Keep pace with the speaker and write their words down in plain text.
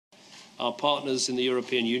our partners in the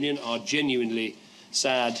European Union are genuinely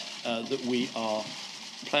sad that we are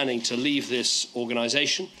planning to leave this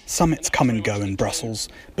organisation. Summits come and go in Brussels,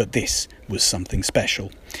 but this was something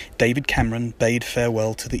special. David Cameron bade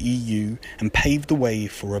farewell to the EU and paved the way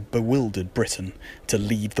for a bewildered Britain to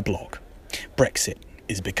leave the bloc. Brexit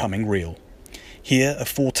is becoming real. Here are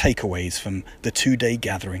 4 takeaways from the 2-day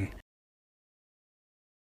gathering.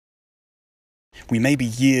 We may be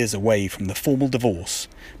years away from the formal divorce,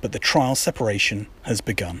 but the trial separation has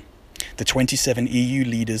begun. The 27 EU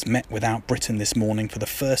leaders met without Britain this morning for the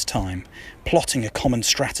first time, plotting a common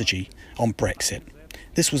strategy on Brexit.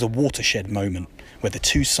 This was a watershed moment where the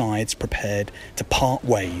two sides prepared to part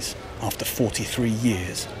ways after 43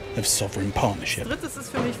 years of sovereign partnership. Drittes ist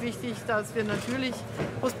für mich wichtig, dass wir natürlich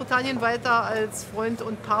Großbritannien weiter als Freund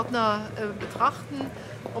und Partner betrachten,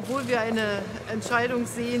 obwohl wir eine Entscheidung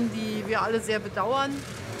sehen, die wir alle sehr bedauern.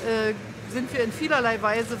 Sind wir in vielerlei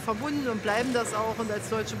Weise verbunden und bleiben das auch. Und als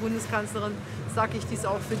deutsche Bundeskanzlerin sage ich dies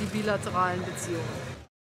auch für die bilateralen Beziehungen.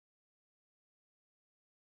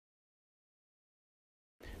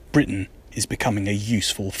 Britain is becoming a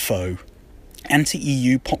useful foe.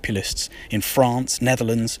 Anti-EU populists in France,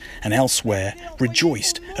 Netherlands and elsewhere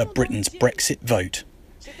rejoiced at Britain's Brexit vote.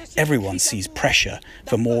 Everyone sees pressure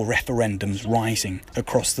for more referendums rising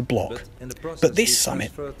across the bloc. But this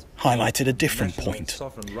summit highlighted a different point.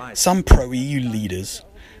 Some pro-EU leaders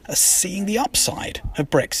are seeing the upside of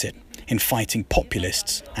Brexit in fighting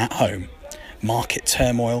populists at home. Market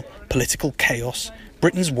turmoil, political chaos,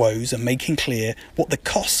 Britain's woes are making clear what the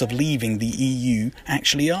costs of leaving the EU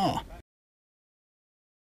actually are.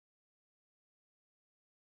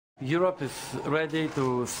 Europe is ready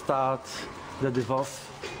to start the divorce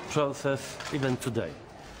process even today.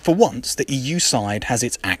 For once, the EU side has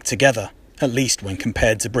its act together, at least when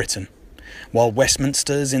compared to Britain. While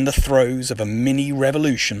Westminster's in the throes of a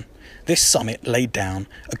mini-revolution, this summit laid down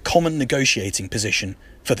a common negotiating position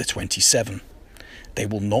for the 27. They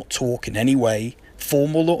will not talk in any way,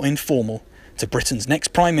 formal or informal, to Britain's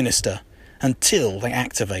next Prime Minister until they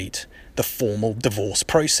activate the formal divorce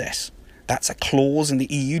process. That's a clause in the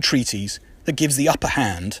EU treaties that gives the upper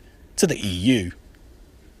hand to the EU.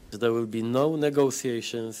 There will be no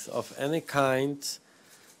negotiations of any kind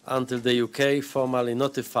until the UK formally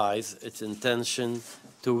notifies its intention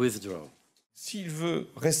to withdraw. S'il veut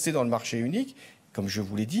rester dans le marché unique, comme je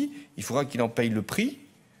vous l'ai dit, il faudra qu'il en paye le prix,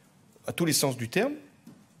 à tous les sens du terme,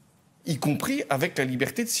 y compris avec la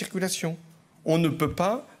liberté de circulation. On ne peut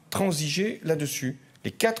pas transiger là-dessus. Les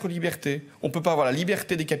 4 libertés. On ne peut pas avoir la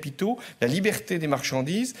liberté des capitaux, la liberté des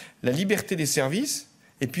marchandises, la liberté des services,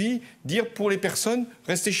 et puis dire pour les personnes,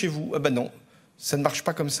 restez chez vous. Ah ben non, ça ne marche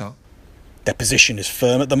pas comme ça. Their position is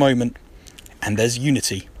firm at the moment, and there's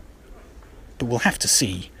unity. But we'll have to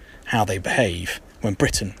see how they behave when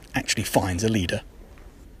Britain actually finds a leader.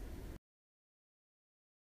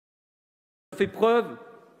 Fait preuve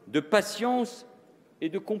de patience et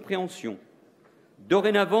de compréhension.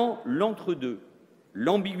 Dorénavant, l'entre-deux,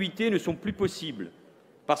 l'ambiguïté ne sont plus possibles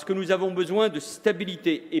parce que nous avons besoin de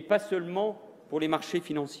stabilité et pas seulement pour les marchés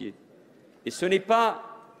financiers. Et ce n'est pas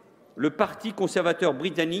le Parti conservateur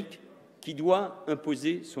britannique qui doit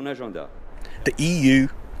imposer son agenda. The EU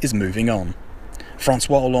is moving on.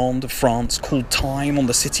 François Hollande of France called time on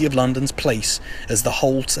the City of London's place as the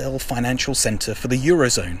wholesale financial centre for the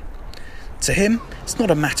Eurozone. To him, it's not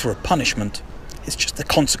a matter of punishment, it's just the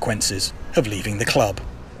consequences of leaving the club.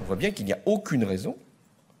 On voit bien qu'il n'y a aucune raison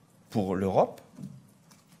pour l'Europe,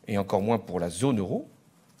 et encore moins pour la zone euro,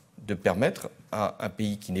 de permettre à un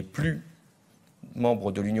pays qui n'est plus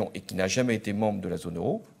membre de l'Union et qui n'a jamais été membre de la zone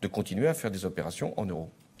euro de continuer à faire des opérations en euros.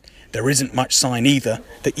 There isn't much sign either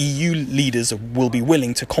that EU leaders will be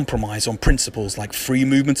willing to compromise on principles like free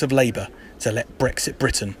movement of labour to let Brexit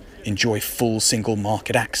Britain enjoy full single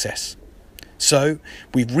market access. So,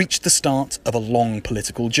 we've reached the start of a long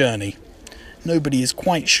political journey. Nobody is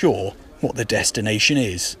quite sure what the destination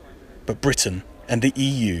is, but Britain and the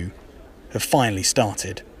EU have finally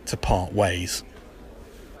started to part ways.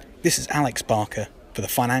 This is Alex Barker for the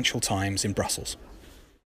Financial Times in Brussels.